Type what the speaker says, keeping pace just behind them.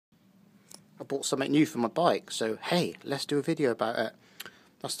I bought something new for my bike, so hey, let's do a video about it.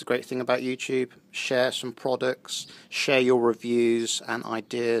 That's the great thing about YouTube. Share some products, share your reviews and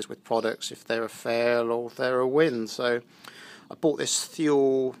ideas with products if they're a fail or if they're a win. So I bought this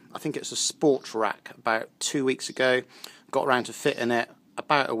Thule, I think it's a sports rack, about 2 weeks ago. Got around to fitting it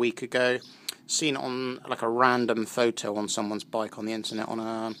about a week ago. Seen it on like a random photo on someone's bike on the internet on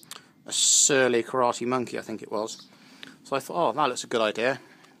a Surly Karate Monkey, I think it was. So I thought, oh, that looks a good idea.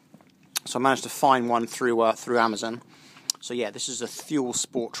 So I managed to find one through Amazon. So yeah, this is a Thule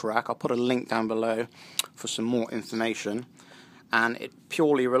sports rack. I'll put a link down below for some more information. And it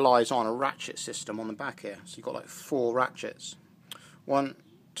purely relies on a ratchet system on the back here. So you've got like 4 ratchets. 1,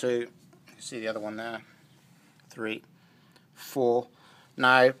 2, see the other one there, 3, 4.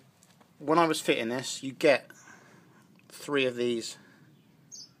 Now, when I was fitting this, you get 3 of these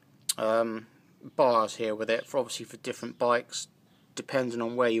bars here with it, obviously for different bikes, depending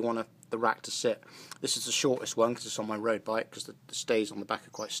on where you want the rack to sit. This is the shortest one because it's on my road bike, because the stays on the back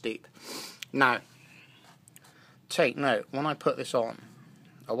are quite steep. Now, take note, when I put this on,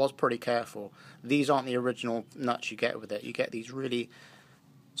 I was pretty careful. These aren't the original nuts you get with it. You get these really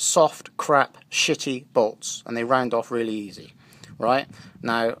soft, crap, shitty bolts, and they round off really easy. Right?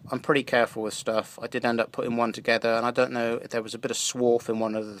 Now, I'm pretty careful with stuff. I did end up putting one together, and I don't know if there was a bit of swarf in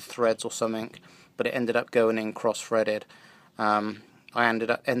one of the threads or something, but it ended up going in cross-threaded. I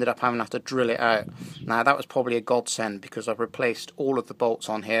ended up having to drill it out. Now, that was probably a godsend, because I've replaced all of the bolts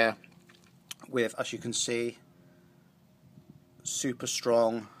on here with, as you can see, super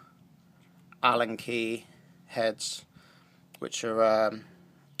strong Allen key heads, which are a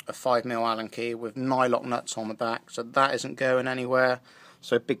 5mm Allen key with nylock nuts on the back, so that isn't going anywhere.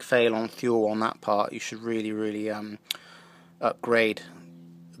 So big fail on Thule on that part. You should really upgrade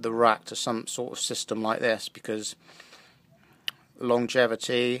the rack to some sort of system like this, because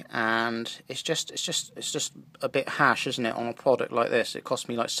longevity, and it's just a bit hash, isn't it, on a product like this? It cost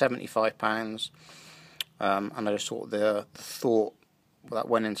me like £75, and I just thought the thought that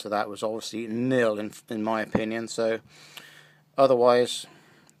went into that was obviously nil in my opinion. So otherwise,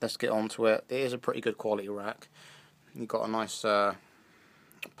 let's get on to it. It is a pretty good quality rack. You've got a nice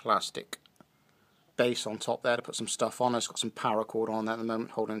plastic base on top there to put some stuff on. It's got some paracord on there at the moment,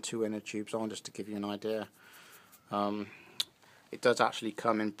 holding 2 inner tubes on, just to give you an idea. It does actually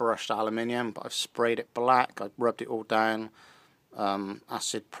come in brushed aluminium, but I've sprayed it black. I rubbed it all down,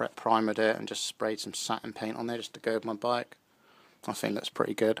 acid prep primered it, and just sprayed some satin paint on there just to go with my bike. I think that's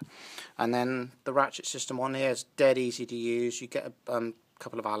pretty good. And then the ratchet system on here is dead easy to use. You get a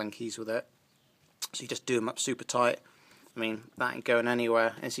couple of Allen keys with it, so you just do them up super tight. I mean, that ain't going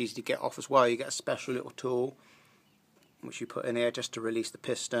anywhere. It's easy to get off as well. You get a special little tool which you put in here just to release the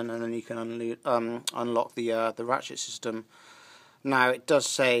piston, and then you can unlock the ratchet system. Now, it does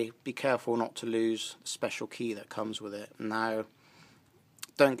say be careful not to lose the special key that comes with it. Now,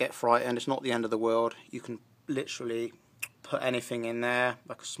 don't get frightened, it's not the end of the world. You can literally put anything in there,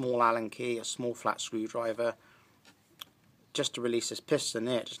 like a small Allen key, a small flat screwdriver, just to release this piston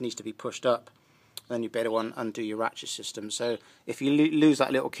here. It just needs to be pushed up. Then you better undo your ratchet system. So if you lose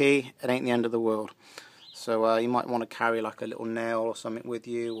that little key, it ain't the end of the world. So you might want to carry like a little nail or something with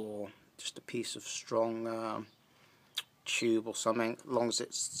you, or just a piece of strong tube or something, as long as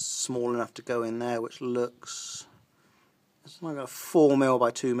it's small enough to go in there, which looks, it's like a 4mm by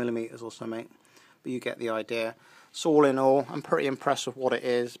 2mm or something, but you get the idea. So all in all, I'm pretty impressed with what it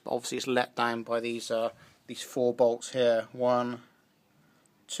is, but obviously it's let down by these 4 bolts here. 1,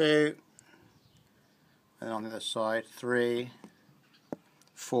 2, and on the other side 3,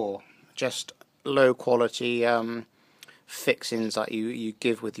 4. Just low quality fixings that you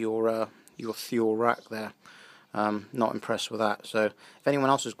give with your Thule rack there. Not impressed with that. So if anyone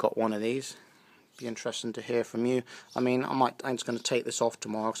else has got one of these, be interesting to hear from you. I mean, I'm just going to take this off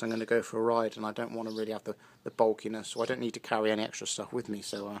tomorrow because I'm going to go for a ride, and I don't want to really have the bulkiness, so I don't need to carry any extra stuff with me,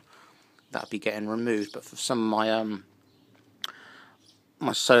 so that'll be getting removed. But for some of my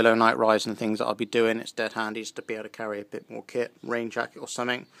my solo night rides and things that I'll be doing, it's dead handy just to be able to carry a bit more kit, rain jacket or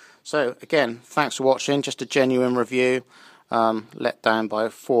something. So again, thanks for watching. Just a genuine review, let down by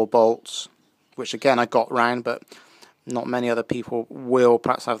 4 bolts, which again I got round, but not many other people will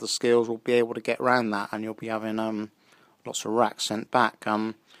perhaps have the skills, will be able to get around that, and you'll be having lots of racks sent back.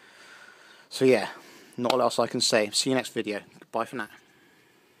 So yeah, not a lot else I can say. See you next video. Goodbye for now.